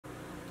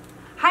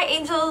Hi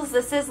angels,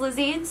 this is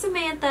Lizzie and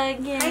Samantha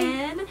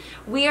again. Hi.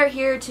 We are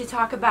here to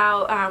talk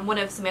about one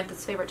of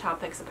Samantha's favorite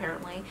topics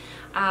apparently,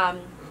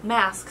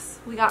 masks.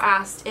 We got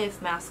asked if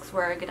masks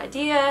were a good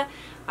idea,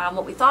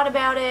 what we thought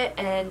about it,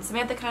 and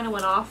Samantha kind of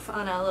went off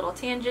on a little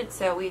tangent,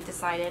 so we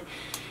decided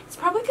it's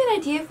probably a good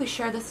idea if we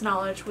share this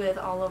knowledge with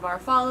all of our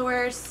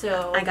followers.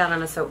 So I got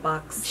on a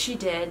soapbox. She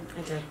did.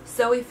 I did.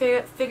 So we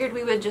figured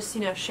we would just,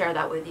 share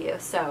that with you.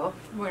 So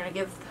we're going to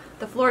give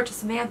the floor to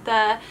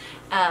Samantha,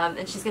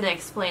 and she's going to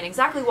explain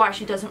exactly why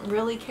she doesn't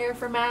really care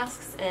for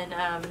masks. And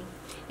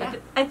yeah.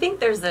 I think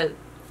there's a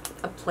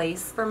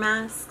place for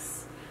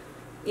masks.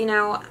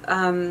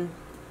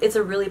 It's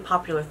a really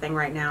popular thing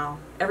right now.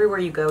 Everywhere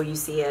you go, you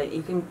see it.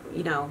 You can,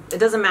 it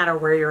doesn't matter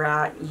where you're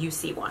at, you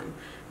see one.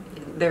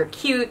 They're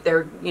cute. They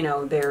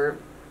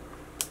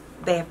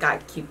have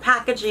got cute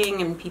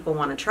packaging, and people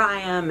want to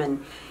try them.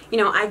 And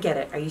I get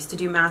it. I used to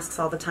do masks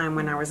all the time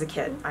when I was a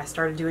kid. I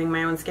started doing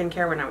my own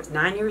skincare when I was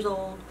 9 years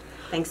old,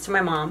 thanks to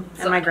my mom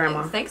and my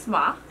grandma. Thanks,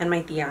 Ma. And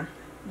my tia.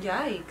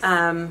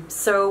 Yikes.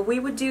 So we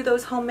would do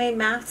those homemade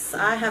masks.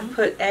 I have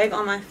put egg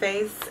on my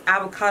face,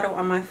 avocado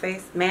on my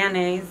face,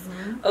 mayonnaise,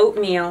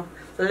 oatmeal,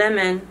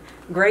 lemon,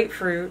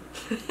 grapefruit,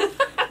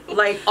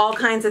 like all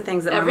kinds of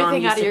things that my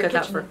mom used to cook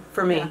up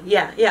for me.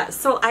 Yeah.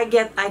 So I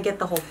get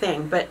the whole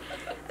thing, but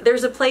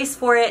there's a place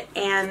for it.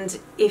 And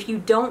if you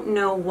don't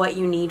know what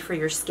you need for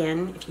your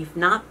skin, if you've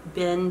not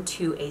been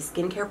to a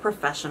skincare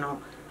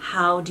professional,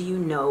 how do you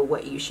know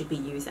what you should be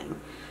using?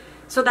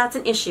 So that's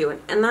an issue,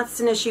 and that's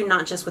an issue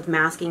not just with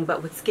masking,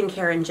 but with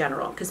skincare in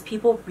general, because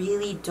people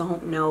really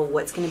don't know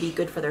what's going to be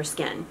good for their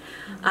skin.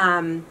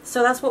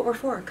 So that's what we're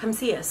for. Come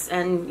see us.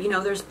 And,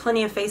 there's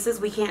plenty of faces.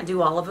 We can't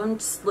do all of them.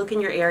 Just look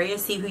in your area,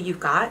 see who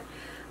you've got.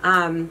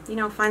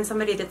 Find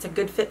somebody that's a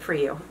good fit for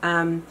you.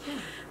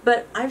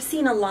 But I've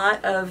seen a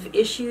lot of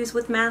issues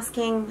with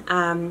masking,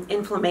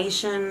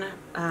 inflammation,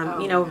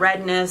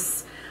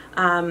 redness.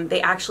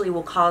 They actually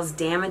will cause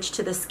damage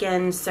to the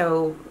skin.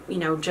 So,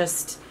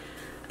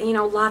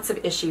 lots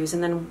of issues,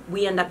 and then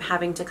we end up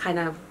having to kind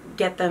of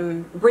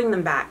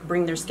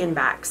bring their skin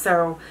back.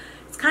 So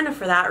it's kind of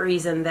for that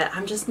reason that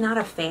I'm just not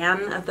a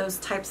fan of those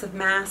types of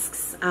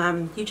masks.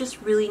 You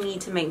just really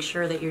need to make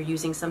sure that you're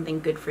using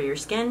something good for your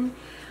skin,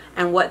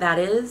 and what that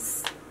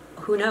is,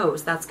 who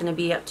knows? That's going to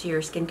be up to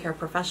your skincare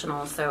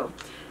professional. So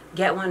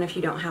get one if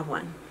you don't have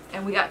one.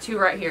 And we got two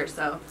right here,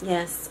 so.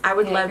 Yes, I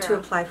would love to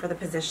apply for the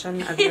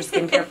position of your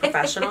skincare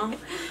professional.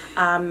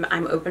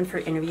 I'm open for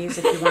interviews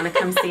if you want to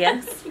come see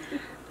us.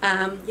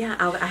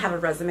 I have a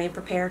resume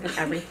prepared and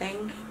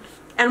everything.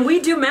 And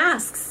we do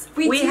masks.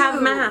 We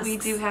have masks. We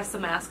do have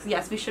some masks.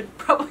 Yes, we should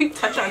probably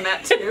touch on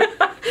that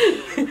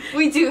too.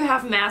 We do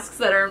have masks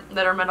that are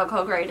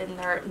medical grade, and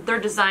they're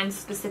designed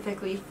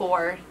specifically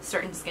for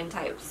certain skin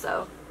types.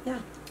 So yeah,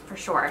 for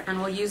sure. And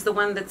we'll use the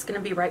one that's going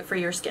to be right for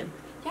your skin.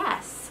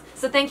 Yes.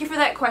 So thank you for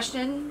that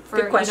question.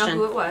 Good question. You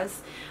know who it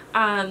was.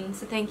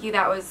 So thank you.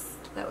 That was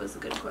a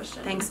good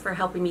question. Thanks for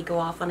helping me go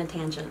off on a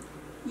tangent.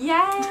 Yay!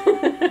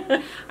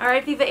 All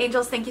right, Viva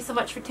Angels, thank you so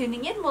much for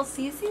tuning in. We'll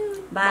see you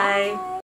soon. Bye. Bye.